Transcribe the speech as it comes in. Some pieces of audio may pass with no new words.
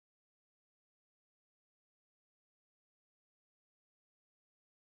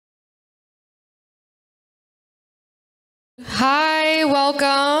Hi,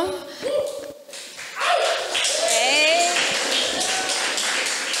 welcome. Hey.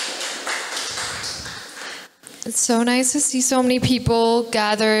 It's so nice to see so many people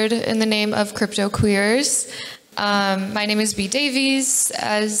gathered in the name of crypto queers. My name is Bee Davies.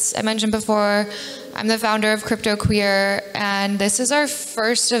 As I mentioned before, I'm the founder of Crypto Queer, and this is our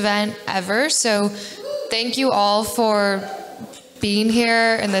first event ever. So thank you all for being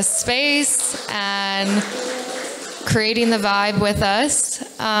here in this space and creating the vibe with us.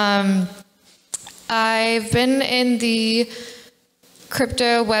 I've been in the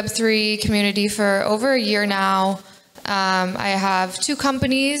crypto Web3 community for over a year now. I have two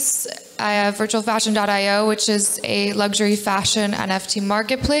companies. I have virtualfashion.io, which is a luxury fashion NFT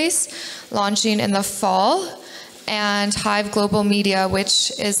marketplace launching in the fall, and Hive Global Media,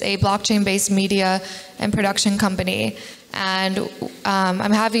 which is a blockchain-based media and production company. And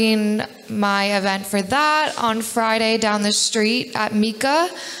I'm having my event for that on Friday down the street at Meika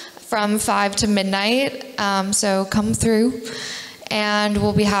from 5 to midnight. So come through. And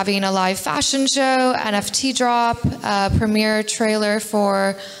we'll be having a live fashion show, NFT drop, a premiere trailer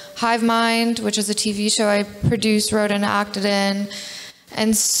for Hive Mind, which is a TV show I produced, wrote, and acted in,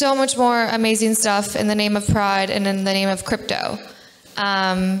 and so much more amazing stuff in the name of Pride and in the name of crypto.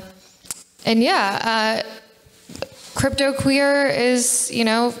 And yeah, Crypto Queer is, you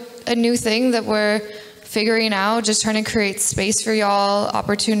know, a new thing that we're figuring out, just trying to create space for y'all,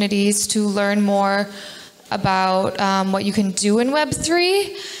 opportunities to learn more about what you can do in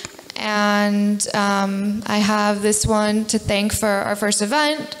Web3. And I have this one to thank for our first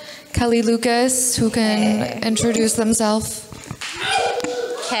event, Keli Lucas, who can introduce themselves.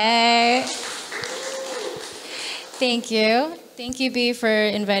 Hey. Thank you. Thank you, Bee, for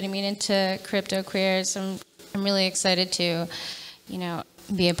inviting me into Crypto Queers. I'm really excited to, you know,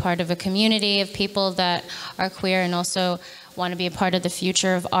 be a part of a community of people that are queer and also want to be a part of the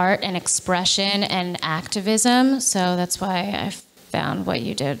future of art and expression and activism. So that's why I found what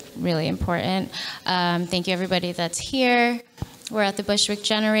you did really important. Thank you, everybody that's here. We're at the Bushwick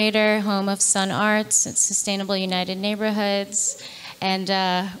Generator, home of Sun Arts. It's Sustainable United Neighborhoods. And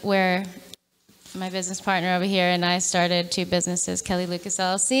where my business partner over here and I started two businesses, Keli Lucas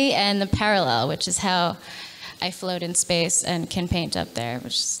LLC and The Parallel, which is how I float in space and can paint up there,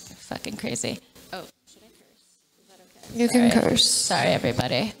 which is fucking crazy. Oh, should I curse? Is that okay? You can curse. Sorry,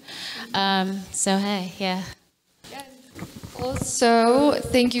 everybody. So, hey, yeah. Also,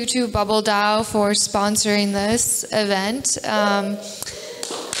 thank you to Bubble DAO for sponsoring this event.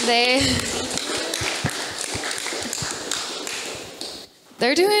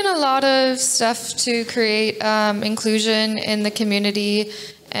 They're doing a lot of stuff to create inclusion in the community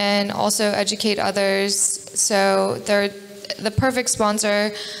and also educate others. So they're the perfect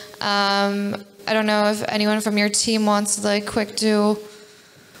sponsor. I don't know if anyone from your team wants to like quick do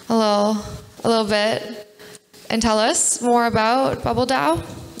a little bit and tell us more about Bubble DAO.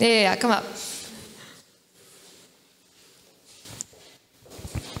 Yeah, come up.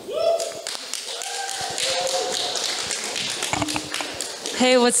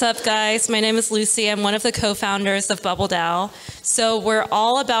 Hey, what's up, guys? My name is Lucy. I'm one of the co-founders of Bubble DAO. So we're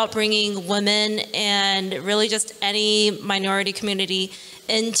all about bringing women and really just any minority community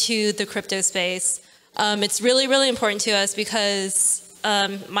into the crypto space. It's really, really important to us because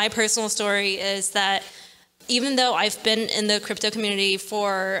my personal story is that even though I've been in the crypto community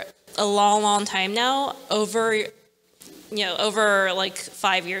for a long, long time now, over like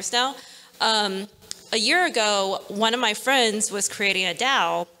 5 years now, a year ago, one of my friends was creating a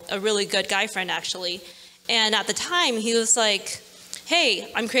DAO, a really good guy friend actually. And at the time, he was like,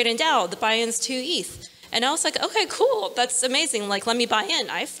 hey, I'm creating a DAO, the buy-in's 2 ETH. And I was like, okay, cool, that's amazing. Like, let me buy in,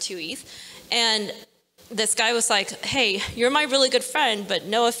 I have 2 ETH. And this guy was like, hey, you're my really good friend, but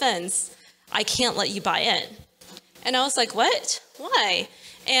no offense, I can't let you buy in. And I was like, what? Why?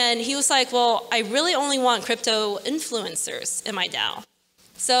 And he was like, well, I really only want crypto influencers in my DAO.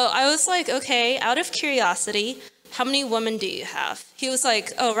 So I was like, okay, out of curiosity, how many women do you have? He was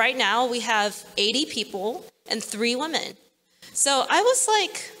like, oh, right now we have 80 people and 3 women. So I was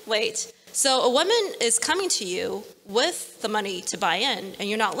like, wait, so a woman is coming to you with the money to buy in and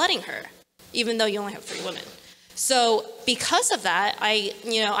you're not letting her, even though you only have 3 women. So because of that,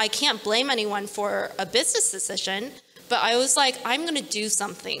 I can't blame anyone for a business decision, but I was like, I'm gonna do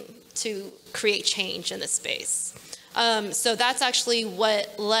something to create change in this space. So that's actually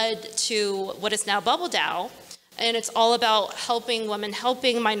what led to what is now Bubble DAO. And it's all about helping women,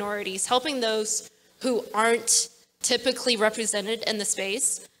 helping minorities, helping those who aren't typically represented in the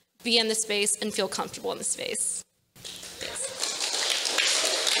space, be in the space and feel comfortable in the space. Yes.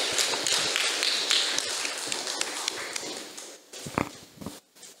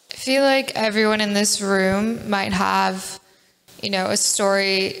 feel like everyone in this room might have, a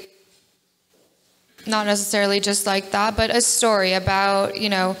story, not necessarily just like that, but a story about,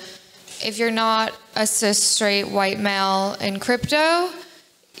 if you're not a cis straight white male in crypto,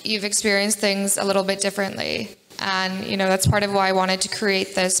 you've experienced things a little bit differently. And, that's part of why I wanted to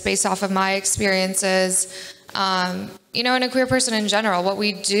create this based off of my experiences. And a queer person in general, what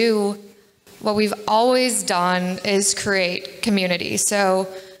we've always done is create community. So,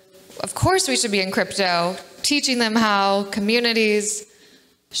 of course, we should be in crypto, teaching them how communities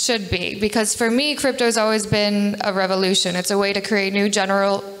should be. Because for me, crypto has always been a revolution. It's a way to create new it's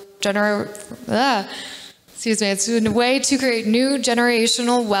a way to create new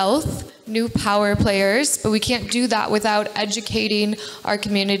generational wealth, new power players, but we can't do that without educating our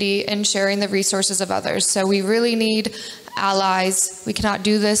community and sharing the resources of others. So we really need allies. We cannot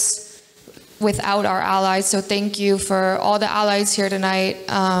do this without our allies. So thank you for all the allies here tonight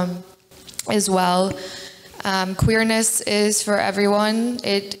as well. Queerness is for everyone.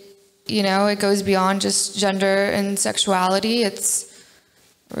 It goes beyond just gender and sexuality. It's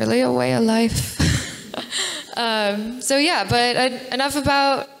really a way of life. But enough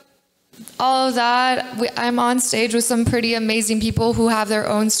about all of that. I'm on stage with some pretty amazing people who have their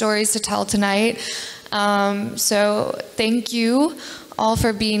own stories to tell tonight. So thank you all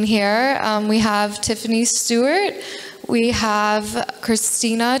for being here. We have Tiffany Stewart. We have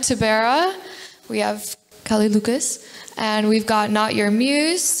Kristina Tubera. We have Keli Lucas. And we've got Not Your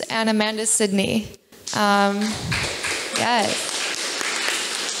Muse and Sidney. Yes.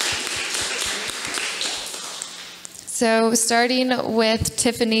 So starting with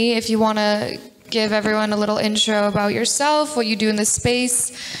Tiffany, if you want to give everyone a little intro about yourself, what you do in this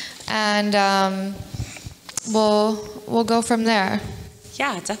space, and we'll go from there.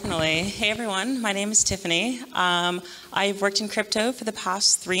 Yeah, definitely. Hey everyone, my name is Tiffany. I've worked in crypto for the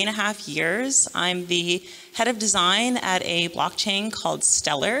past 3.5 years. I'm the head of design at a blockchain called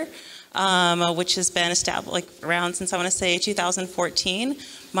Stellar, which has been established around since I want to say 2014.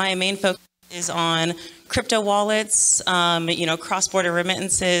 My main focus is on crypto wallets, cross-border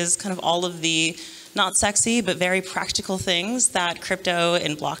remittances, kind of all of the not sexy but very practical things that crypto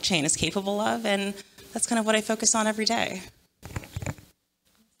and blockchain is capable of, and that's kind of what I focus on every day.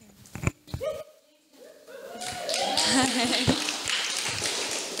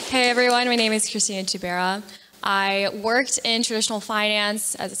 Hey everyone, my name is Kristina Tubera. I worked in traditional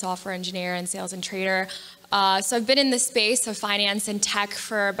finance as a software engineer and sales and trader. So I've been in the space of finance and tech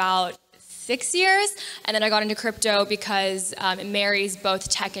for about 6 years, and then I got into crypto because it marries both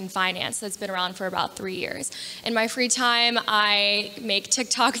tech and finance. So it's been around for about 3 years. In my free time, I make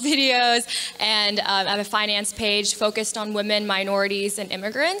TikTok videos, and I have a finance page focused on women, minorities, and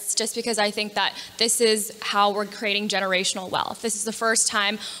immigrants, just because I think that this is how we're creating generational wealth. This is the first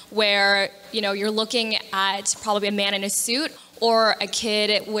time where you're looking at probably a man in a suit or a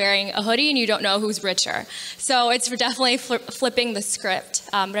kid wearing a hoodie and you don't know who's richer. So it's definitely flipping the script.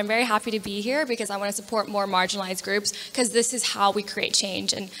 But I'm very happy to be here because I want to support more marginalized groups, because this is how we create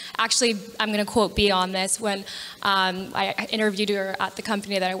change. And actually, I'm going to quote Bee on this. When I interviewed her at the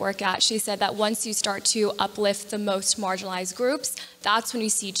company that I work at, she said that once you start to uplift the most marginalized groups, that's when you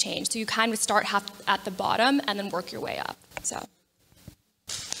see change. So you kind of start at the bottom and then work your way up. So.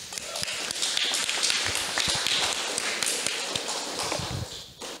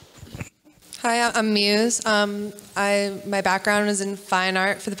 Hi, I'm Muse. My background is in fine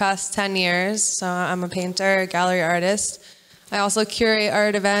art for the past 10 years. So I'm a painter, a gallery artist. I also curate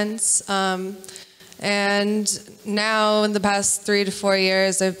art events. And now in the past 3 to 4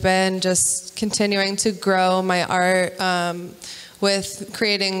 years, I've been just continuing to grow my art with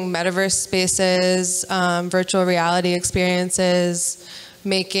creating metaverse spaces, virtual reality experiences,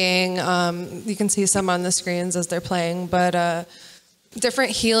 making, you can see some on the screens as they're playing, but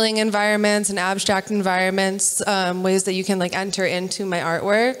different healing environments and abstract environments, ways that you can enter into my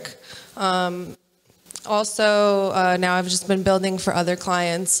artwork. Also, now I've just been building for other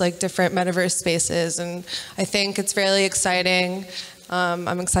clients, different metaverse spaces, and I think it's really exciting.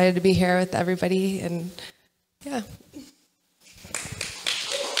 I'm excited to be here with everybody, and yeah.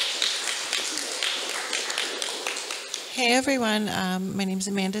 Hey everyone, my name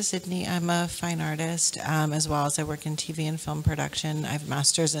is Sidney. I'm a fine artist, as well as I work in TV and film production. I have a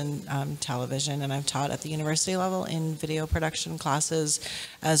master's in television, and I've taught at the university level in video production classes,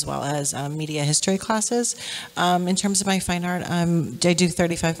 as well as media history classes. In terms of my fine art, I do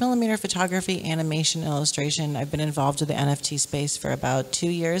 35mm photography, animation, illustration. I've been involved with the NFT space for about 2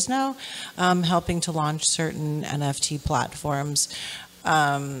 years now, helping to launch certain NFT platforms,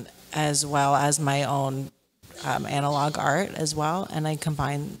 as well as my own analog art as well, and I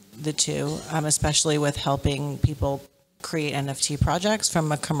combine the two, especially with helping people create NFT projects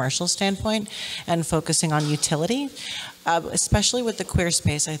from a commercial standpoint and focusing on utility. Especially with the queer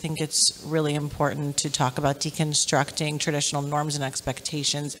space, I think it's really important to talk about deconstructing traditional norms and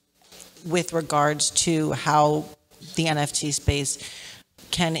expectations with regards to how the NFT space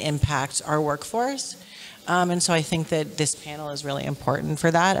can impact our workforce. And so I think that this panel is really important for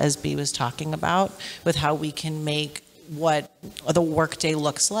that, as Bee was talking about, with how we can make what the workday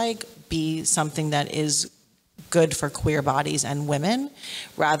looks like be something that is good for queer bodies and women,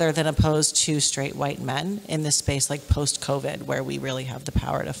 rather than opposed to straight white men in this space like post-COVID, where we really have the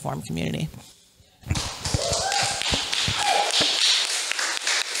power to form community.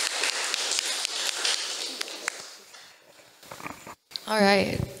 All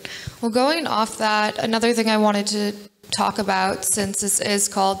right. Well, going off that, another thing I wanted to talk about, since this is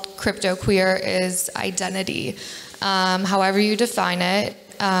called Qrypto Queer, is identity. However you define it,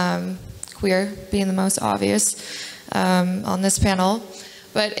 queer being the most obvious on this panel,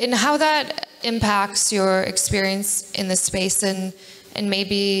 but in how that impacts your experience in the space, and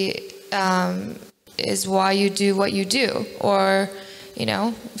maybe is why you do what you do, or, you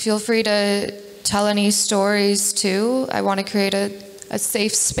know, feel free to tell any stories too. I want to create a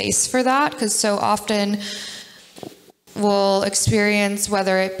safe space for that, because so often we'll experience,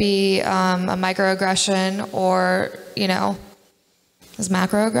 whether it be a microaggression or, you know, is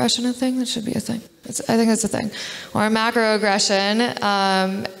macroaggression a thing? That should be a thing. I think it's a thing. Or a macroaggression,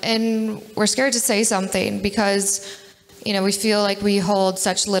 and we're scared to say something because, you know, we feel like we hold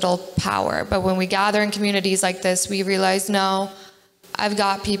such little power. But when we gather in communities like this, we realize, no, I've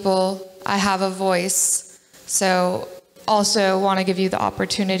got people, I have a voice. So also want to give you the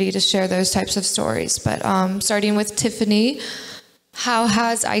opportunity to share those types of stories. But starting with Tiffany, how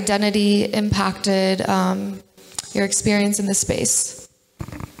has identity impacted your experience in this space?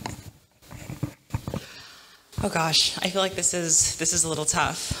 Oh gosh, I feel like this is a little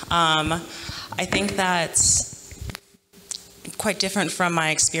tough. I think that's quite different from my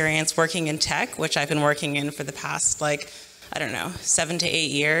experience working in tech, which I've been working in for the past, like, I don't know, 7 to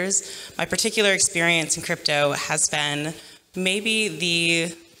 8 years. My particular experience in crypto has been maybe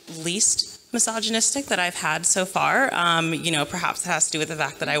the least misogynistic that I've had so far. You know, perhaps it has to do with the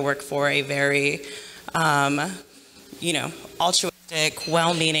fact that I work for a very, you know, altruistic,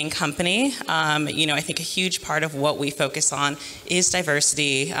 well-meaning company. You know, I think a huge part of what we focus on is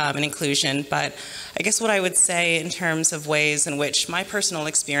diversity and inclusion. But I guess what I would say in terms of ways in which my personal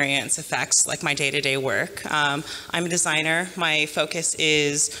experience affects like my day-to-day work. I'm a designer. My focus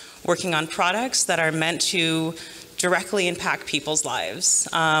is working on products that are meant to directly impact people's lives.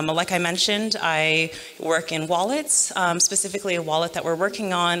 Like I mentioned, I work in wallets. Specifically, a wallet that we're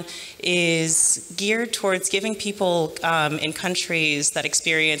working on is geared towards giving people in countries that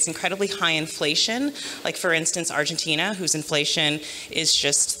experience incredibly high inflation, like for instance, Argentina, whose inflation is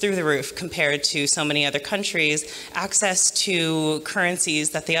just through the roof compared to so many other countries, access to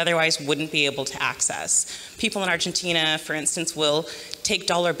currencies that they otherwise wouldn't be able to access. People in Argentina, for instance, will take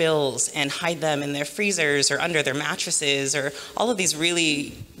dollar bills and hide them in their freezers or under their mattresses, or all of these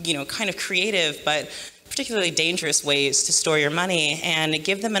really, you know, kind of creative but particularly dangerous ways to store your money, and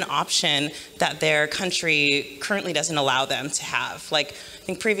give them an option that their country currently doesn't allow them to have. Like, I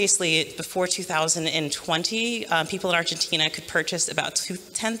think previously, before 2020, people in Argentina could purchase about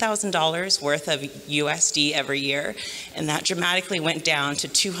 $10,000 worth of USD every year, and that dramatically went down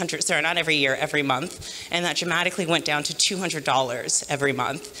to not every year, every month, and that dramatically went down to $200 every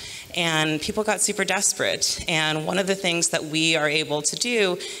month. And people got super desperate. And one of the things that we are able to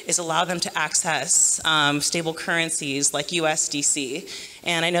do is allow them to access stable currencies like USDC.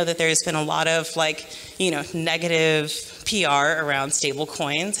 And I know that there's been a lot of, like, you know, negative PR around stable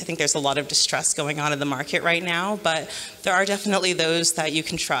coins. I think there's a lot of distress going on in the market right now, but there are definitely those that you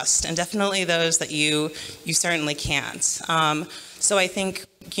can trust, and definitely those that you certainly can't. So I think,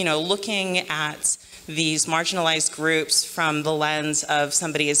 you know, looking at these marginalized groups from the lens of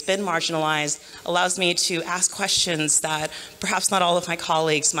somebody who's been marginalized allows me to ask questions that perhaps not all of my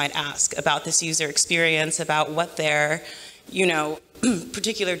colleagues might ask about this user experience, about what their, you know,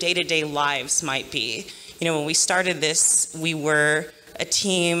 particular day-to-day lives might be. You know, when we started this, we were a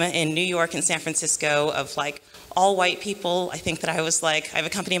team in New York and San Francisco of like all white people. I think that I have a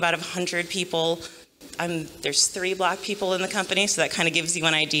company about 100 people. There's 3 black people in the company, so that kind of gives you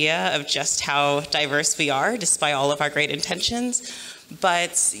an idea of just how diverse we are, despite all of our great intentions.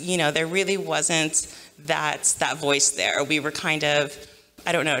 But, you know, there really wasn't that voice there. We were kind of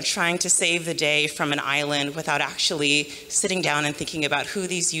I don't know, trying to save the day from an island without actually sitting down and thinking about who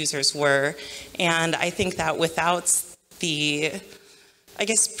these users were. And I think that without the, I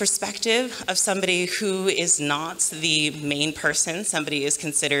guess, perspective of somebody who is not the main person somebody is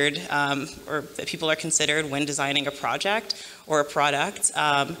considered, or that people are considered when designing a project or a product,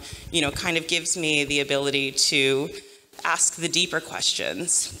 you know, kind of gives me the ability to ask the deeper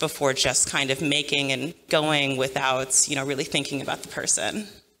questions before just kind of making and going without, you know, really thinking about the person.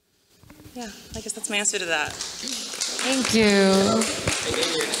 Yeah, I guess that's my answer to that. Thank you.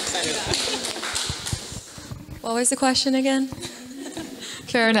 What was the question again?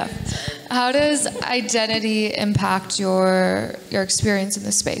 Fair enough. How does identity impact your experience in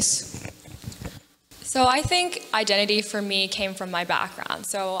this space? So I think identity for me came from my background.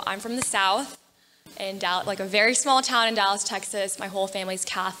 So I'm from the South, in Dallas, like a very small town in Dallas, Texas. My whole family's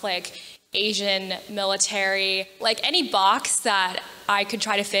Catholic, Asian, military. Like any box that I could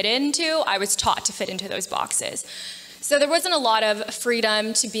try to fit into, I was taught to fit into those boxes. So there wasn't a lot of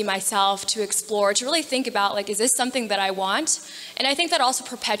freedom to be myself, to explore, to really think about, like, is this something that I want? And I think that also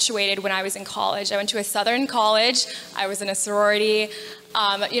perpetuated when I was in college. I went to a Southern college. I was in a sorority.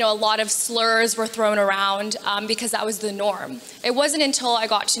 You know, a lot of slurs were thrown around because that was the norm. It wasn't until I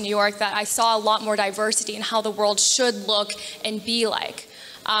got to New York that I saw a lot more diversity in how the world should look and be like.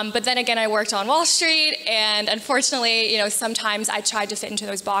 But then again, I worked on Wall Street, and unfortunately, you know, sometimes I tried to fit into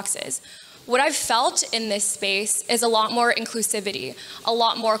those boxes. What I've felt in this space is a lot more inclusivity, a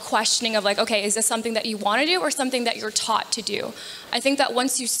lot more questioning of like, okay, is this something that you want to do or something that you're taught to do? I think that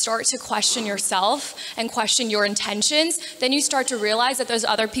once you start to question yourself and question your intentions, then you start to realize that there's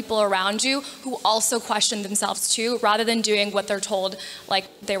other people around you who also question themselves too, rather than doing what they're told, like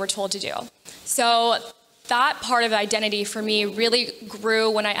they were told to do. So that part of identity for me really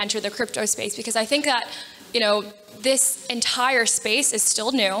grew when I entered the crypto space, because I think that, you know, this entire space is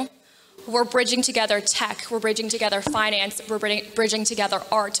still new. We're bridging together tech, we're bridging together finance, we're bridging together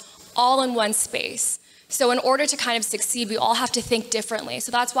art, all in one space. So in order to kind of succeed, we all have to think differently.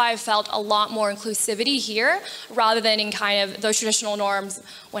 So that's why I felt a lot more inclusivity here, rather than in kind of those traditional norms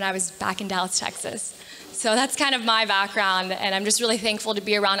when I was back in Dallas, Texas. So that's kind of my background, and I'm just really thankful to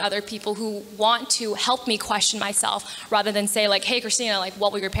be around other people who want to help me question myself, rather than say like, hey, Kristina, like,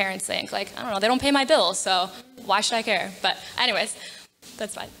 what will your parents think? Like, I don't know, they don't pay my bills, so why should I care? But anyways,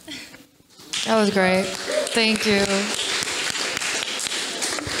 that's fine. That was great. Thank you.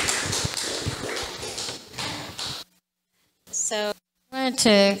 So, I went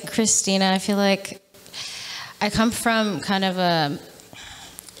to Kristina. I feel like I come from kind of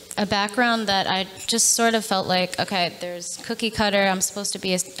a background that I just sort of felt like, okay, there's cookie cutter. I'm supposed to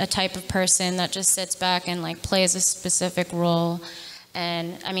be a type of person that just sits back and like plays a specific role.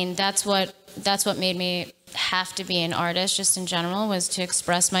 And I mean, that's what made me have to be an artist just in general, was to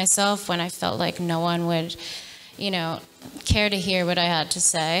express myself when I felt like no one would, you know, care to hear what I had to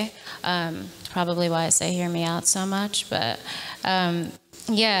say. Probably why I say hear me out so much, but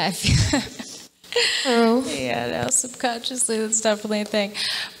yeah, I feel yeah, no, subconsciously that's definitely a thing.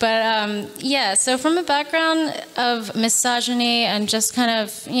 But yeah, so from a background of misogyny and just kind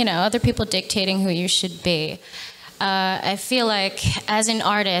of, you know, other people dictating who you should be, I feel like as an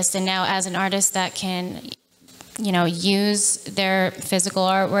artist, and now as an artist that can, you know, use their physical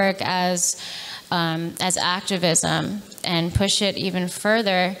artwork as activism and push it even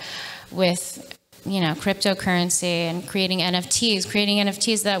further with, you know, cryptocurrency and creating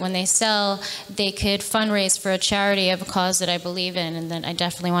NFTs that when they sell, they could fundraise for a charity of a cause that I believe in and that I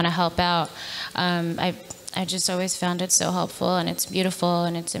definitely want to help out. I just always found it so helpful, and it's beautiful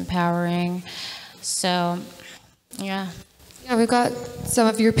and it's empowering. So, yeah. Yeah, we've got some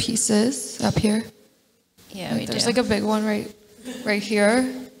of your pieces up here. Yeah, we There's do. like a big one right here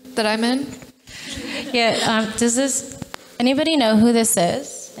that I'm in. Yeah, does anybody know who this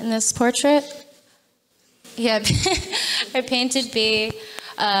is in this portrait? Yeah, I painted Bee,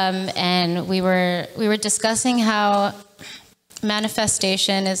 and we were discussing how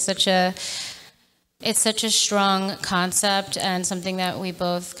manifestation is such a strong concept and something that we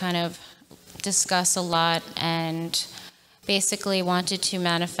both kind of discuss a lot, and basically wanted to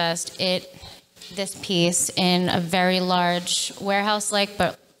manifest this piece in a very large warehouse-like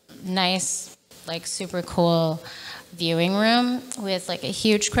but nice, like super cool viewing room with like a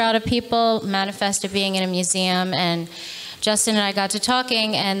huge crowd of people, manifested being in a museum. And Justin and I got to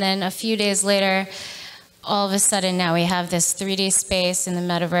talking, and then a few days later, all of a sudden now we have this 3D space in the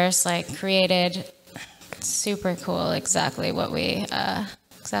metaverse like created. Super cool, exactly what we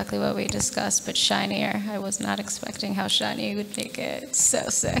exactly what we discussed, but shinier. I was not expecting how shiny you would make it. It's so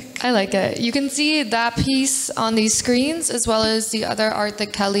sick. I like it. You can see that piece on these screens, as well as the other art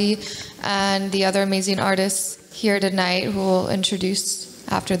that Keli and the other amazing artists here tonight who will introduce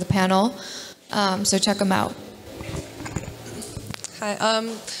after the panel. So check them out. Hi.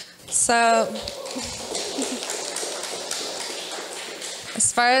 So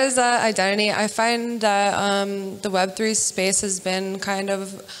as far as identity, I find that the Web3 space has been kind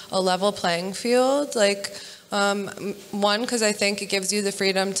of a level playing field. Like, one, because I think it gives you the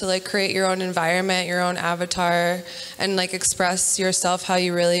freedom to like create your own environment, your own avatar, and like express yourself how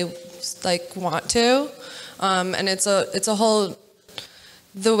you really like want to. And it's a whole,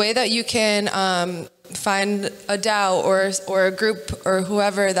 the way that you can find a DAO or a group or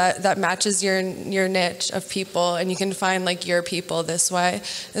whoever that matches your niche of people, and you can find like your people this way,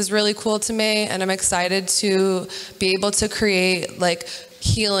 is really cool to me. And I'm excited to be able to create like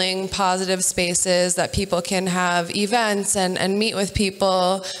healing, positive spaces that people can have events and meet with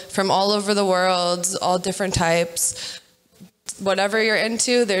people from all over the world, all different types. Whatever you're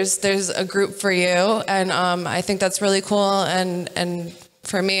into, there's a group for you, and I think that's really cool. And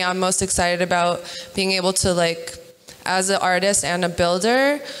for me, I'm most excited about being able to, like, as an artist and a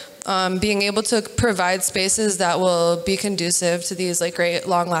builder, being able to provide spaces that will be conducive to these like great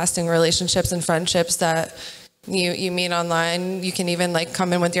long-lasting relationships and friendships that you meet online. You can even like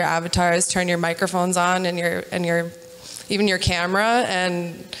come in with your avatars, turn your microphones on and even your camera,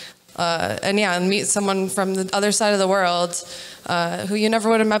 and meet someone from the other side of the world who you never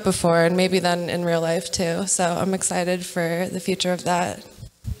would have met before, and maybe then in real life too. So I'm excited for the future of that.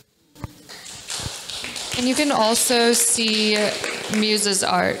 And you can also see Muse's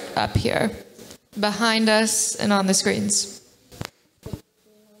art up here, behind us and on the screens.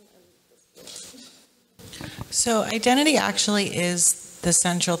 So identity actually is the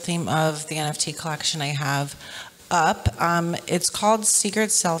central theme of the NFT collection I have up. It's called Secret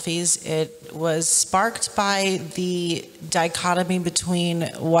Selfies. It was sparked by the dichotomy between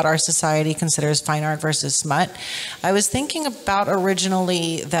what our society considers fine art versus smut. I was thinking about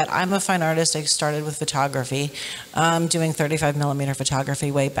originally that I'm a fine artist. I started with photography, doing 35mm photography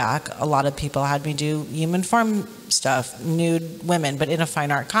way back. A lot of people had me do human form stuff, nude women, but in a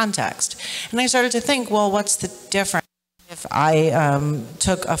fine art context. And I started to think, well, what's the difference? If I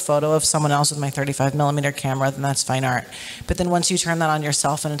took a photo of someone else with my 35mm camera, then that's fine art. But then once you turn that on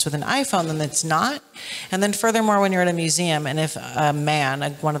yourself and it's with an iPhone, then it's not. And then furthermore, when you're at a museum, and if a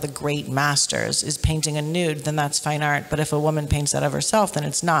man, one of the great masters, is painting a nude, then that's fine art. But if a woman paints that of herself, then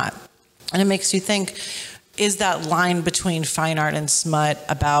it's not. And it makes you think, is that line between fine art and smut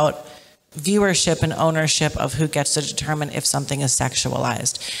about viewership and ownership of who gets to determine if something is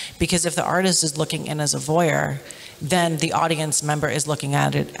sexualized? Because if the artist is looking in as a voyeur, then the audience member is looking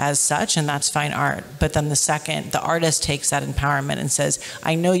at it as such, and that's fine art. But then the second the artist takes that empowerment and says,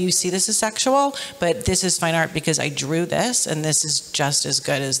 I know you see this as sexual, but this is fine art because I drew this, and this is just as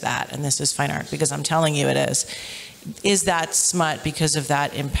good as that, and this is fine art because I'm telling you it is. Is that smut because of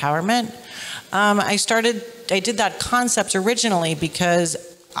that empowerment? I did that concept originally because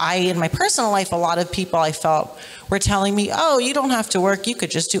in my personal life, a lot of people I felt were telling me, oh, you don't have to work, you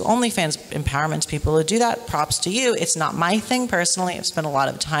could just do OnlyFans. Empowerment to people who do that, props to you. It's not my thing personally. I've spent a lot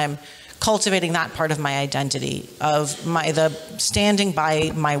of time cultivating that part of my identity, of the standing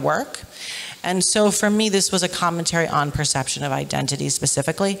by my work. And so for me, this was a commentary on perception of identity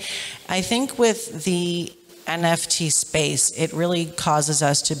specifically. I think with the NFT space, it really causes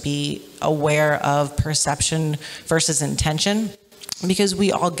us to be aware of perception versus intention, because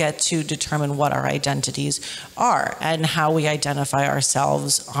we all get to determine what our identities are and how we identify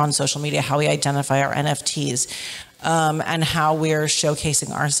ourselves on social media, how we identify our NFTs, and how we're showcasing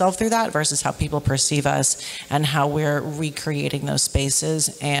ourselves through that versus how people perceive us, and how we're recreating those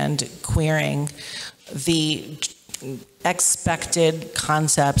spaces and queering the expected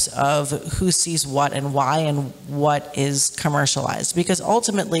concepts of who sees what and why and what is commercialized. Because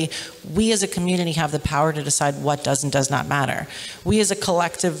ultimately, we as a community have the power to decide what does and does not matter. We as a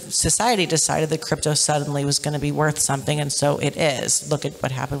collective society decided that crypto suddenly was going to be worth something, and so it is. Look at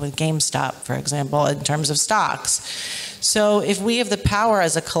what happened with GameStop, for example, in terms of stocks. So if we have the power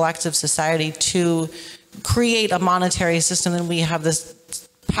as a collective society to create a monetary system, then we have this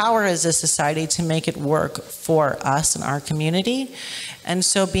power as a society to make it work for us and our community. And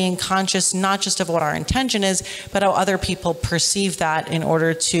so being conscious not just of what our intention is, but how other people perceive that in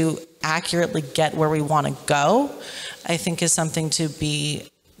order to accurately get where we want to go, I think is something to be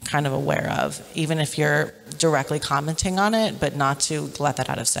kind of aware of, even if you're directly commenting on it, but not to let that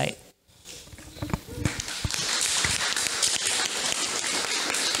out of sight.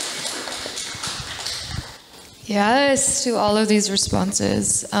 Yes, to all of these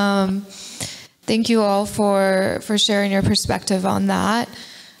responses. Thank you all for sharing your perspective on that.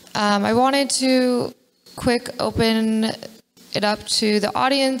 I wanted to quick open it up to the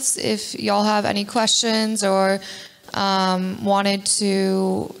audience if y'all have any questions or wanted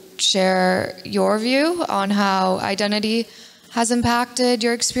to share your view on how identity has impacted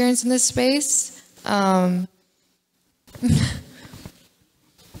your experience in this space.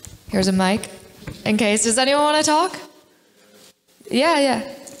 Here's a mic in case. Does anyone want to talk? Yeah.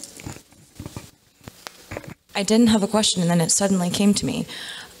 I didn't have a question and then it suddenly came to me.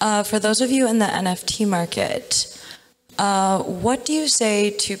 For those of you in the NFT market, what do you say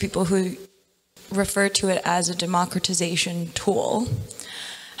to people who refer to it as a democratization tool?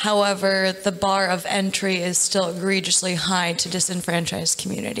 However, the bar of entry is still egregiously high to disenfranchised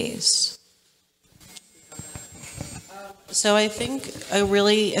communities. So I think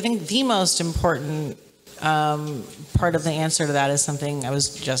the most important part of the answer to that is something I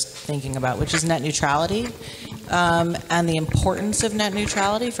was just thinking about, which is net neutrality, and the importance of net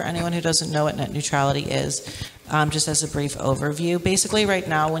neutrality for anyone who doesn't know what net neutrality is. Just as a brief overview, basically right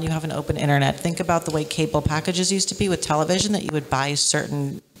now when you have an open internet, think about the way cable packages used to be with television, that you would buy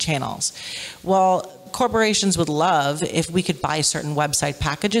certain channels. Well, corporations would love if we could buy certain website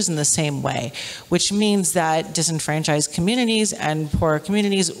packages in the same way, which means that disenfranchised communities and poorer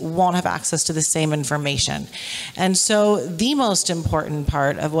communities won't have access to the same information. And so the most important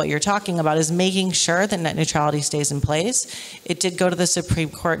part of what you're talking about is making sure that net neutrality stays in place. It did go to the Supreme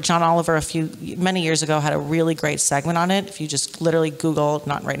Court. John Oliver many years ago had a really great segment on it. If you just literally Google,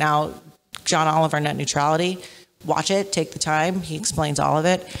 not right now, John Oliver net neutrality, watch it, take the time, he explains all of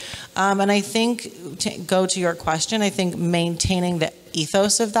it. And I think, to go to your question, I think maintaining the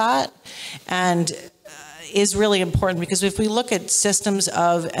ethos of that and is really important, because if we look at systems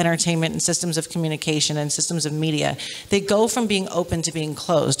of entertainment and systems of communication and systems of media, they go from being open to being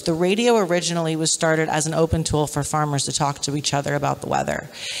closed. The radio originally was started as an open tool for farmers to talk to each other about the weather.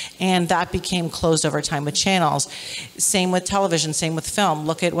 And that became closed over time with channels. Same with television, same with film.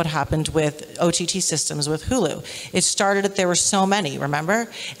 Look at what happened with OTT systems with Hulu. It started that there were so many, remember?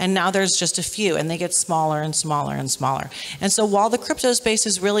 And now there's just a few, and they get smaller and smaller and smaller. And so while the crypto space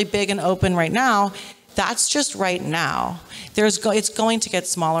is really big and open right now, that's just right now. It's going to get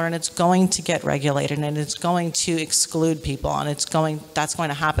smaller, and it's going to get regulated, and it's going to exclude people, and that's going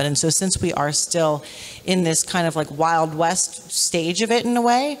to happen. And so since we are still in this kind of like Wild West stage of it in a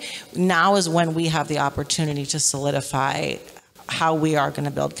way, now is when we have the opportunity to solidify how we are going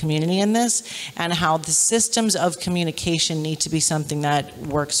to build community in this, and how the systems of communication need to be something that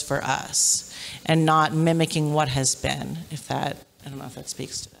works for us and not mimicking what has been. I don't know if that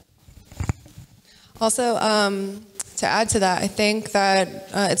speaks to that. Also, to add to that, I think that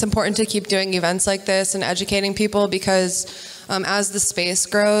it's important to keep doing events like this and educating people, because as the space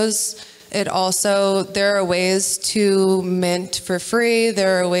grows, there are ways to mint for free.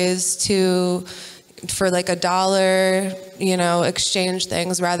 There are ways for like $1, exchange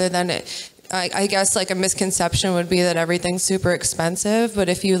things rather than I guess like a misconception would be that everything's super expensive. But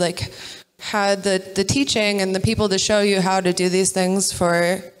if you like had the teaching and the people to show you how to do these things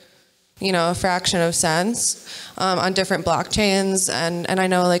for a fraction of cents on different blockchains. And I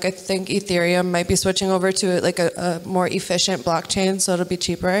know, I think Ethereum might be switching over to a more efficient blockchain, so it'll be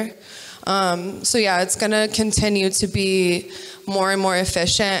cheaper. So yeah, it's going to continue to be more and more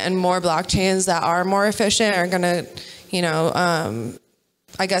efficient, and more blockchains that are more efficient are going to,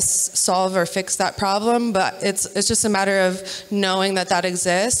 I guess, solve or fix that problem. But it's just a matter of knowing that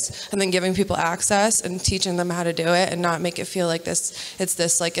exists, and then giving people access and teaching them how to do it, and not make it feel like it's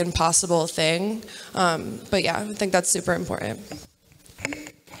this like impossible thing. But yeah, I think that's super important.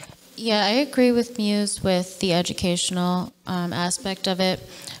 Yeah, I agree with Muse with the educational aspect of it.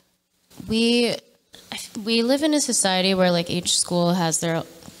 We live in a society where each school has their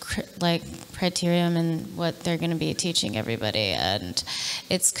criterion and what they're going to be teaching everybody, and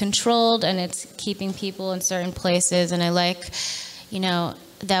it's controlled, and it's keeping people in certain places. And I like,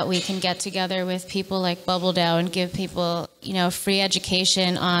 that we can get together with people like Bubble DAO and give people, free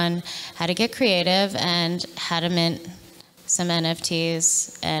education on how to get creative and how to mint some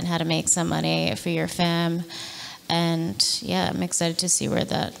NFTs and how to make some money for your fam. And yeah, I'm excited to see where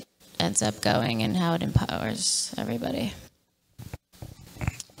that ends up going and how it empowers everybody.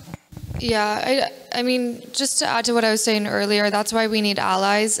 Yeah, I mean, just to add to what I was saying earlier, that's why we need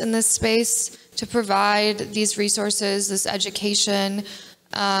allies in this space to provide these resources, this education,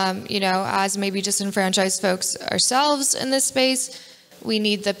 as maybe disenfranchised folks ourselves in this space. We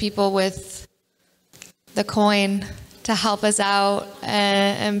need the people with the coin to help us out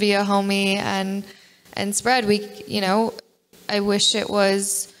and be a homie and and spread. I wish it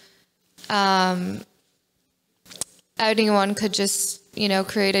was anyone could just,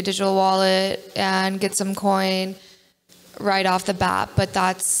 create a digital wallet and get some coin right off the bat, but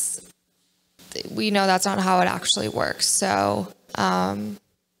we know that's not how it actually works. So,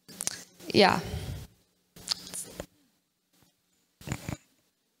 yeah.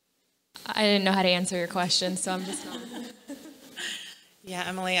 I didn't know how to answer your question, so I'm just not. Yeah,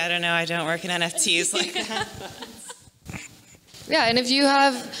 Emily, I don't know. I don't work in NFTs like that. Yeah, and if you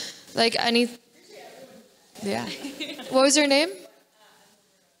have yeah. What was your name?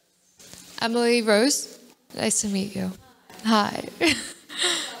 Emily Rose. Nice to meet you. Hi.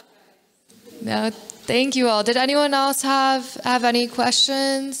 No, thank you all. Did anyone else have any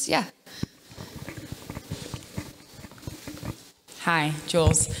questions? Yeah. Hi,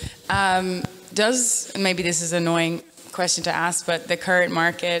 Jules. Maybe this is an annoying question to ask, but the current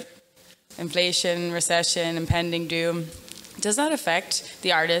market, inflation, recession, impending doom, does that affect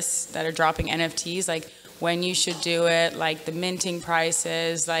the artists that are dropping NFTs? Like when you should do it, like the minting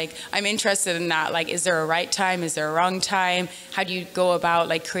prices, like I'm interested in that. Like, is there a right time? Is there a wrong time? How do you go about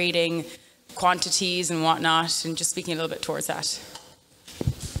like creating quantities and whatnot? And just speaking a little bit towards that.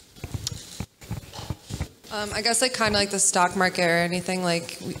 I guess kind of like the stock market or anything,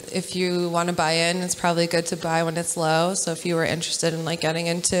 if you want to buy in, it's probably good to buy when it's low. So if you were interested in getting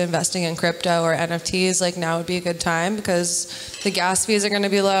into investing in crypto or NFTs, now would be a good time because the gas fees are going to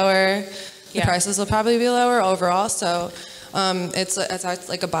be lower. The prices will probably be lower overall. So it's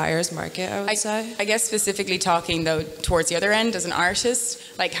like a buyer's market, I would say. I guess specifically talking though towards the other end as an artist,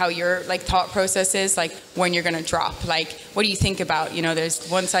 how your thought process is, when you're going to drop, what do you think about, there's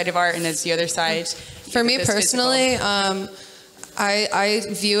one side of art and there's the other side. For me personally, I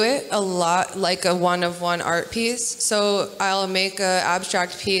view it a lot like a one-of-one art piece. So I'll make an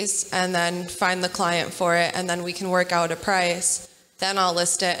abstract piece and then find the client for it, and then we can work out a price. Then I'll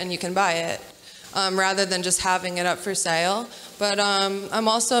list it and you can buy it, rather than just having it up for sale. But I'm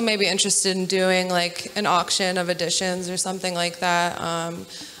also maybe interested in doing an auction of editions or something like that.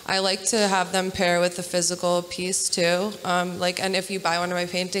 I like to have them pair with the physical piece too. And if you buy one of my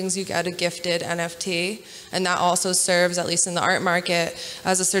paintings, you get a gifted NFT, and that also serves, at least in the art market,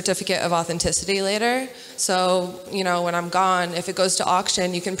 as a certificate of authenticity later. So, when I'm gone, if it goes to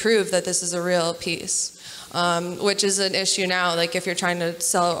auction, you can prove that this is a real piece. Which is an issue now. If you're trying to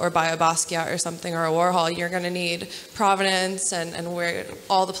sell or buy a Basquiat or something or a Warhol, you're going to need provenance and where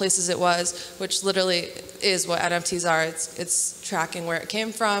all the places it was, which literally is what NFTs are. It's tracking where it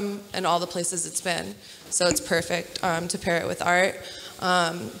came from and all the places it's been. So it's perfect to pair it with art.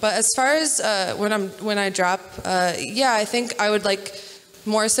 But as far as when I drop, I think I would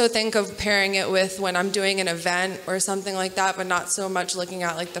more so think of pairing it with when I'm doing an event or something like that, but not so much looking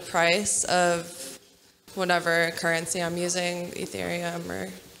at the price of whatever currency I'm using, Ethereum or,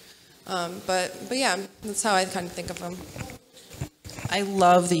 but yeah, that's how I kind of think of them. I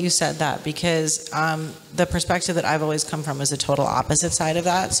love that you said that because the perspective that I've always come from is the total opposite side of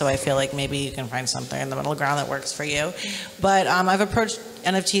that. So I feel like maybe you can find something in the middle ground that works for you. But I've approached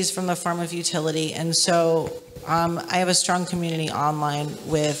NFTs from the form of utility. And so I have a strong community online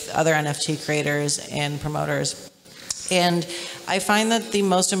with other NFT creators and promoters. And I find that the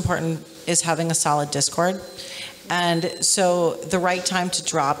most important is having a solid Discord. And so the right time to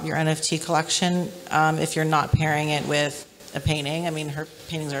drop your NFT collection, if you're not pairing it with a painting, her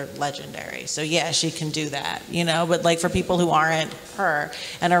paintings are legendary. So yeah, she can do that, but for people who aren't her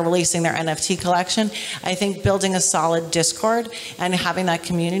and are releasing their NFT collection, I think building a solid Discord and having that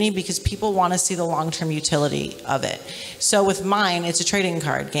community, because people want to see the long-term utility of it. So with mine, it's a trading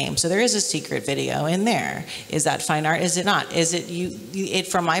card game. So there is a secret video in there. Is that fine art? Is it not? Is it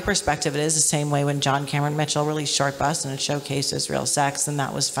from my perspective, it is the same way when John Cameron Mitchell released Short Bus and it showcases real sex, and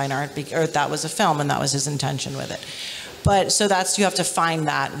that was fine art, or that was a film and that was his intention with it. But so you have to find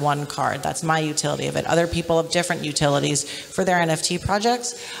that one card. That's my utility of it. Other people have different utilities for their NFT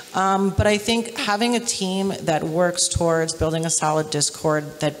projects. But I think having a team that works towards building a solid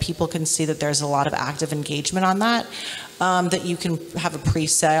Discord, that people can see that there's a lot of active engagement on that, that you can have a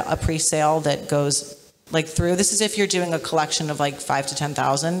pre-sale that goes through. This is if you're doing a collection of 5,000 to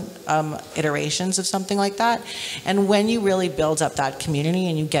 10,000 iterations of something like that. And when you really build up that community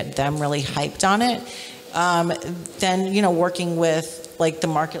and you get them really hyped on it, then working with the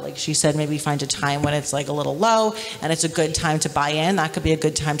market, like she said, maybe find a time when it's a little low and it's a good time to buy in. That could be a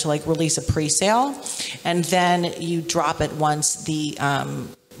good time to release a pre-sale, and then you drop it once the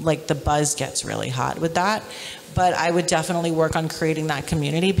the buzz gets really hot with that. But I would definitely work on creating that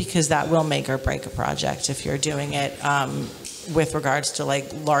community, because that will make or break a project if you're doing it with regards to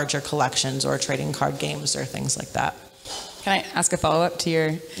like larger collections or trading card games or things like that. Can I ask a follow-up to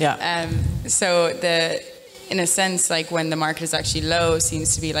your... Yeah. So in a sense, like when the market is actually low,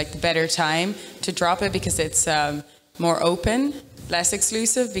 seems to be like the better time to drop it because it's more open, less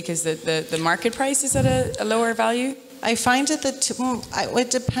exclusive, because the market price is at a lower value? I find it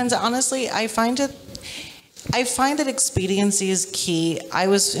it depends. Honestly, I find that expediency is key. I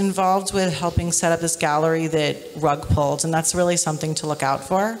was involved with helping set up this gallery that rug pulled, and that's really something to look out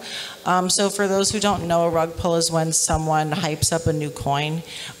for. So for those who don't know, a rug pull is when someone hypes up a new coin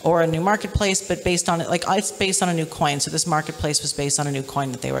or a new marketplace, but based on it, like it's based on a new coin. So this marketplace was based on a new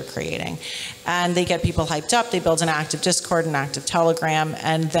coin that they were creating. And they get people hyped up, they build an active Discord, an active Telegram,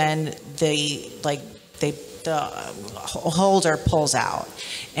 and then the holder pulls out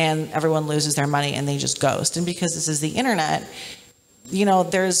and everyone loses their money and they just ghost. And because this is the internet, you know,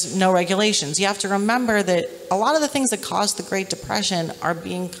 there's no regulations. You have to remember that a lot of the things that caused the Great Depression are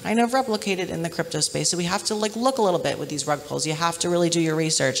being kind of replicated in the crypto space. So we have to like look a little bit with these rug pulls. You have to really do your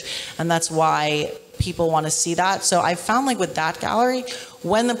research. And that's why people want to see that. So I found like with that gallery,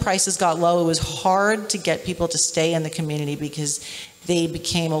 when the prices got low, it was hard to get people to stay in the community because they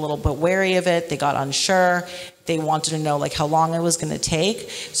became a little bit wary of it. They got unsure. They wanted to know like how long it was going to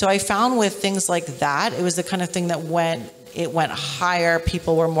take. So I found with things like that, it was the kind of thing that it went higher,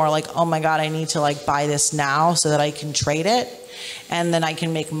 people were more like, oh my God, I need to like buy this now so that I can trade it and then I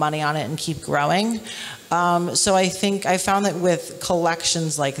can make money on it and keep growing. So I think I found that with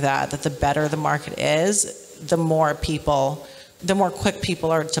collections like that the better the market is, the more quick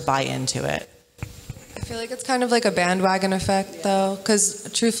people are to buy into it. I feel like it's kind of like a bandwagon effect, though, because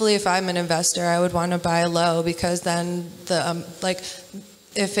truthfully, if I'm an investor, I would want to buy low because then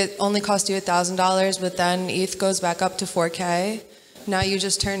if it only cost you $1,000, but then ETH goes back up to 4K, now you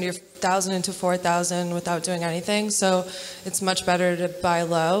just turned your 1,000 into 4,000 without doing anything. So it's much better to buy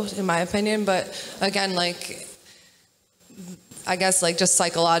low, in my opinion. But again, like, I guess like just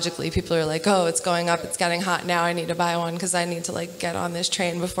psychologically, people are like, oh, it's going up, it's getting hot now, I need to buy one because I need to like get on this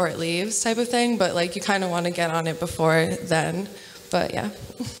train before it leaves type of thing. But like you kind of want to get on it before then. But yeah.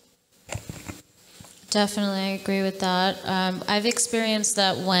 Definitely, I agree with that. I've experienced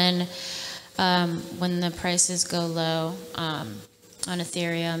that when the prices go low on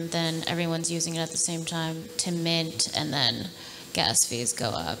Ethereum, then everyone's using it at the same time to mint, and then gas fees go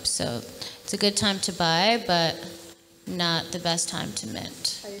up. So it's a good time to buy, but not the best time to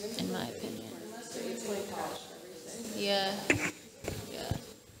mint, in my opinion. Yeah.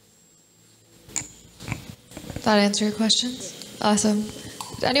 That answer your questions? Awesome.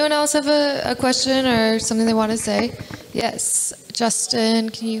 Does anyone else have a question or something they want to say? Yes. Justin,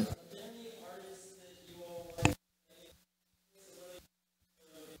 can you?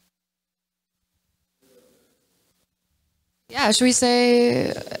 Yeah, should we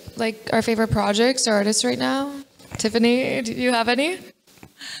say like our favorite projects or artists right now? Tiffany, do you have any?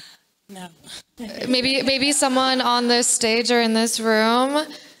 No. Maybe someone on this stage or in this room.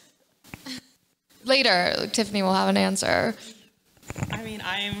 Later, Tiffany will have an answer. I mean,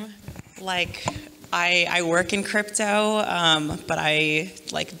 I'm like, I work in crypto, but I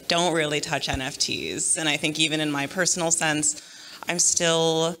like don't really touch NFTs. And I think even in my personal sense, I'm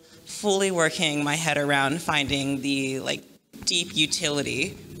still fully working my head around finding the like deep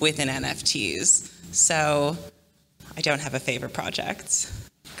utility within NFTs. So I don't have a favorite project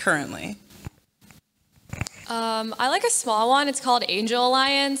currently. I like a small one. It's called Angel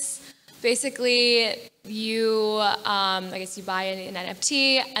Alliance. Basically, I guess you buy an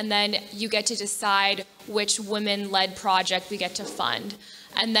NFT, and then you get to decide which women-led project we get to fund.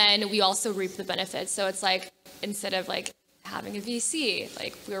 And then we also reap the benefits. So it's like, instead of like having a VC,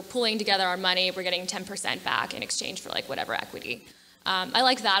 like we're pulling together our money, we're getting 10% back in exchange for like whatever equity. I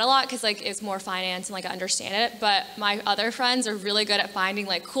like that a lot because like it's more finance and like I understand it. But my other friends are really good at finding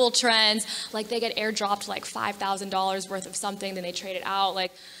like cool trends. Like they get airdropped like $5,000 worth of something, then they trade it out.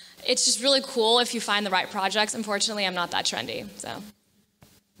 Like it's just really cool if you find the right projects. Unfortunately, I'm not that trendy. So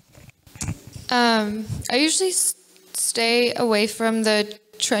I usually stay away from the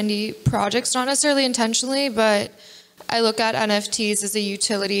trendy projects, not necessarily intentionally, but I look at NFTs as a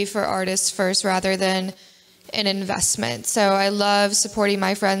utility for artists first rather than an investment. So I love supporting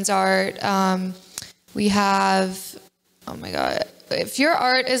my friends' art. We have, oh my God, if your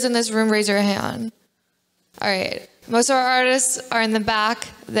art is in this room, raise your hand. All right. Most of our artists are in the back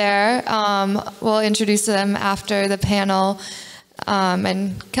there. We'll introduce them after the panel.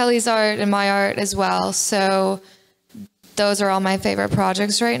 And Keli's art and my art as well. So those are all my favorite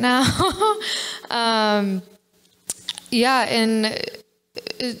projects right now. Yeah, and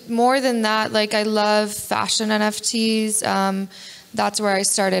more than that, like I love fashion NFTs. That's where I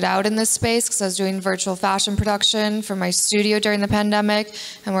started out in this space because I was doing virtual fashion production for my studio during the pandemic.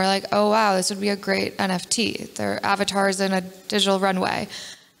 And we're like, oh, wow, this would be a great NFT. They're avatars in a digital runway.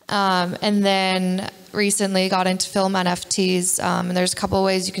 And then recently got into film NFTs. And there's a couple of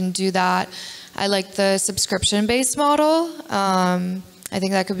ways you can do that. I like the subscription-based model. I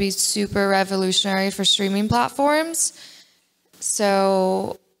think that could be super revolutionary for streaming platforms.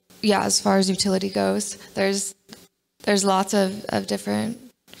 So yeah, as far as utility goes, there's lots of different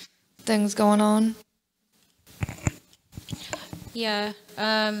things going on. Yeah,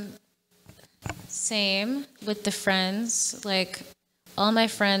 same with the friends. Like all my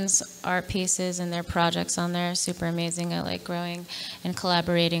friends' art pieces and their projects on there are super amazing. I like growing and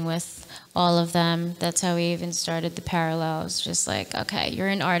collaborating with all of them. That's how we even started the Parallels. Just like, okay, you're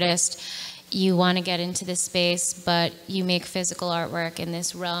an artist. You want to get into this space, but you make physical artwork in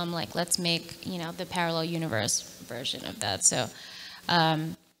this realm. Like, let's make, the parallel universe version of that. So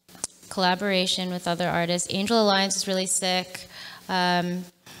collaboration with other artists. Angel Alliance is really sick. Any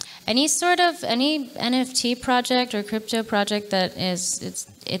NFT project or crypto project that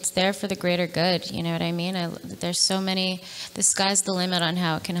it's there for the greater good. You know what I mean? There's so many, the sky's the limit on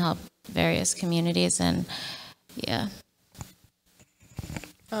how it can help various communities, and yeah.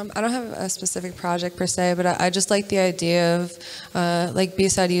 I don't have a specific project per se, but I just like the idea of, like Bee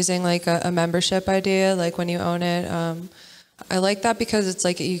said, using like a membership idea, like when you own it. I like that because it's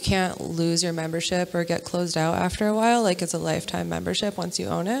like you can't lose your membership or get closed out after a while. Like it's a lifetime membership once you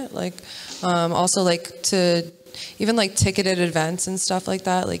own it. Like also like to even like ticketed events and stuff like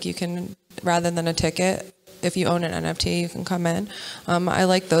that. Like you can, rather than a ticket, if you own an NFT, you can come in. I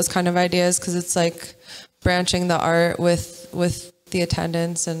like those kind of ideas because it's like branching the art with the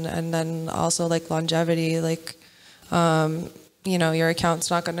attendance and then also like longevity. Like your account's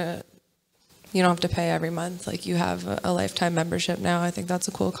not gonna. You don't have to pay every month. Like you have a lifetime membership now. I think that's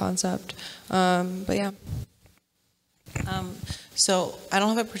a cool concept. But yeah. So I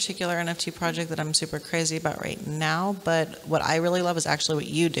don't have a particular NFT project that I'm super crazy about right now, but what I really love is actually what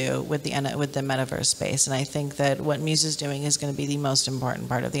you do with the metaverse space. And I think that what Muse is doing is going to be the most important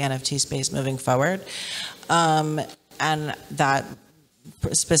part of the NFT space moving forward. And that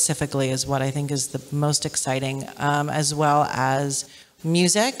specifically is what I think is the most exciting, as well as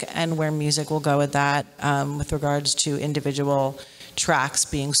music and where music will go with that, with regards to individual tracks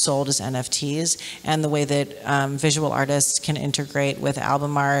being sold as NFTs and the way that visual artists can integrate with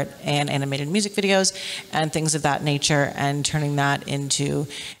album art and animated music videos and things of that nature, and turning that into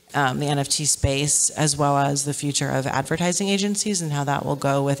the NFT space, as well as the future of advertising agencies and how that will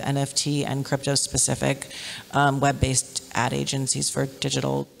go with NFT and crypto specific web-based ad agencies for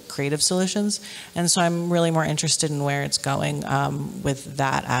digital creative solutions. And so I'm really more interested in where it's going with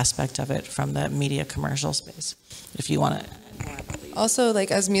that aspect of it from the media commercial space. If you want to. Also,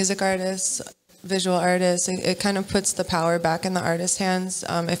 like as music artists, visual artists, it kind of puts the power back in the artist's hands.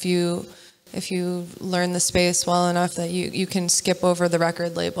 If you learn the space well enough that you can skip over the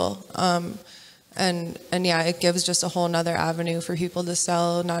record label. And yeah, it gives just a whole nother avenue for people to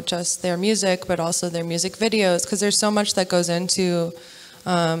sell not just their music, but also their music videos, because there's so much that goes into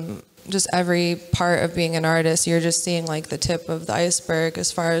just every part of being an artist. You're just seeing like the tip of the iceberg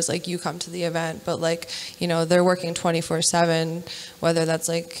as far as like you come to the event, but like, they're working 24/7, whether that's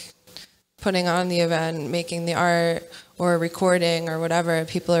like putting on the event, making the art, or recording or whatever.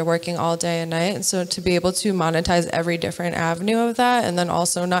 People are working all day and night. And so to be able to monetize every different avenue of that, and then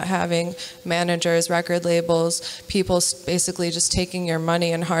also not having managers, record labels, people basically just taking your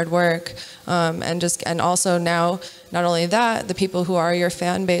money and hard work, and also now, not only that, the people who are your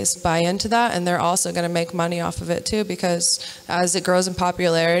fan base buy into that, and they're also going to make money off of it too, because as it grows in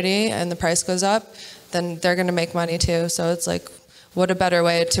popularity and the price goes up, then they're going to make money too. So it's like, what a better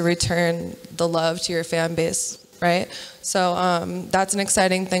way to return the love to your fan base, right? So that's an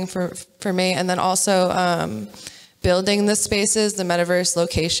exciting thing for me. And then also building the spaces, the metaverse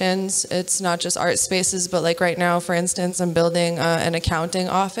locations. It's not just art spaces, but like right now, for instance, I'm building an accounting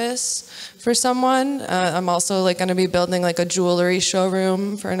office for someone. I'm also like going to be building like a jewelry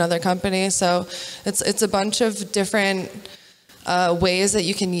showroom for another company. So it's a bunch of different ways that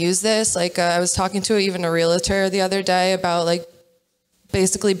you can use this. Like I was talking to even a realtor the other day about like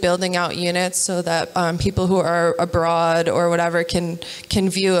basically building out units so that people who are abroad or whatever can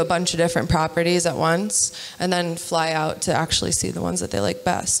view a bunch of different properties at once and then fly out to actually see the ones that they like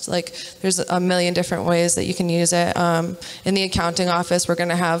best. Like there's a million different ways that you can use it. In the accounting office, we're going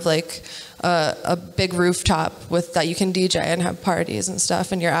to have like a big rooftop with that you can DJ and have parties and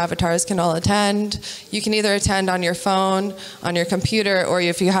stuff, and your avatars can all attend. You can either attend on your phone, on your computer, or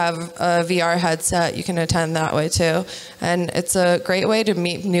if you have a VR headset, you can attend that way too. And it's a great way to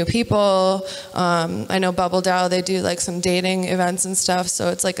meet new people. I know Bubble DAO, they do like some dating events and stuff, so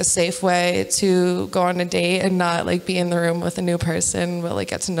it's like a safe way to go on a date and not like be in the room with a new person, but like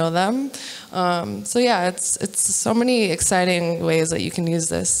get to know them. So yeah, it's so many exciting ways that you can use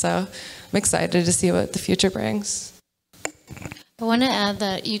this. So I'm excited to see what the future brings. I want to add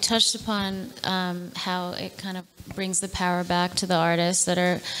that you touched upon how it kind of brings the power back to the artists that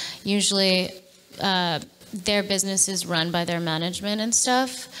are usually their business is run by their management and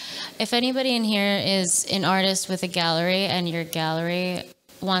stuff. If anybody in here is an artist with a gallery and your gallery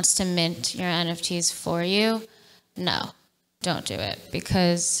wants to mint your NFTs for you, no, don't do it,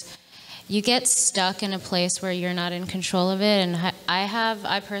 because you get stuck in a place where you're not in control of it. And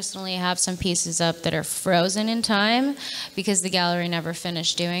I personally have some pieces up that are frozen in time because the gallery never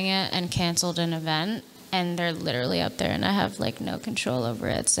finished doing it and canceled an event, and they're literally up there and I have like no control over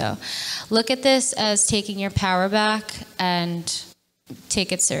it. So look at this as taking your power back and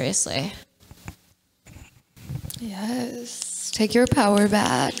take it seriously. Yes, take your power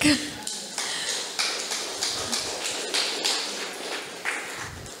back.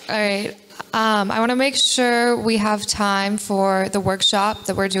 All right. I want to make sure we have time for the workshop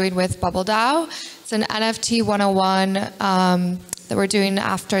that we're doing with Bubble DAO. It's an NFT 101 that we're doing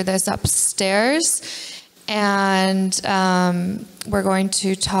after this upstairs. And we're going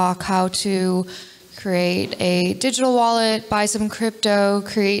to talk how to create a digital wallet, buy some crypto,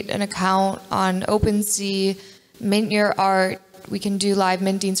 create an account on OpenSea, mint your art. We can do live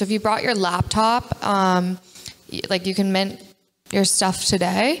minting. So if you brought your laptop, like you can mint your stuff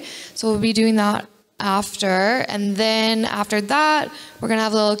today. So we'll be doing that after. And then after that, we're going to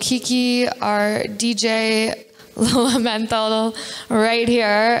have little Kiki, our DJ, Lala Menthol, right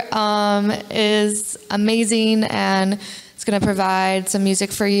here, is amazing, and it's going to provide some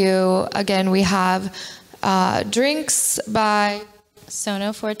music for you. Again, we have drinks by SONO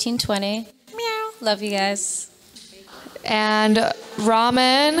 1420. Meow. Love you guys. And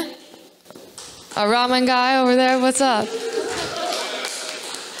ramen. A ramen guy over there, what's up?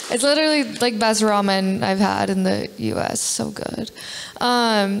 It's literally like best ramen I've had in the US, so good.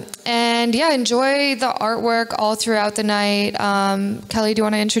 And yeah, enjoy the artwork all throughout the night. Keli, do you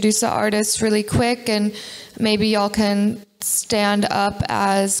want to introduce the artists really quick? And maybe y'all can stand up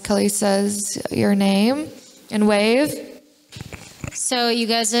as Keli says your name and wave. So you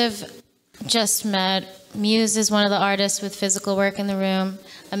guys have just met. Muse is one of the artists with physical work in the room.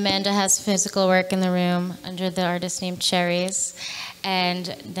 Amanda has physical work in the room under the artist name Cherries. And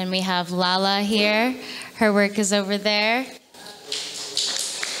then we have Lala here. Her work is over there.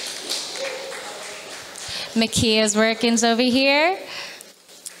 Meikia's work is over here.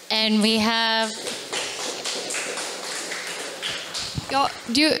 And we have... Y'all,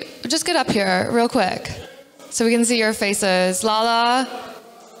 just get up here real quick so we can see your faces. Lala,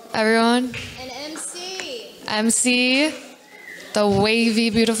 everyone. And MC. MC, the wavy,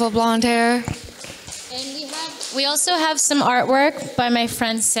 beautiful blonde hair. And we also have some artwork by my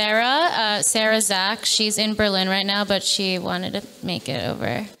friend Sarah, Sarah Zach. She's in Berlin right now, but she wanted to make it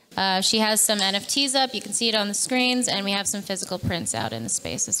over. She has some NFTs up. You can see it on the screens, and we have some physical prints out in the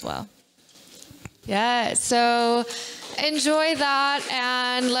space as well. Yeah, so enjoy that,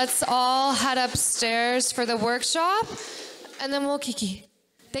 and let's all head upstairs for the workshop, and then we'll kiki.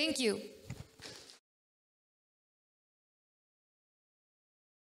 Thank you.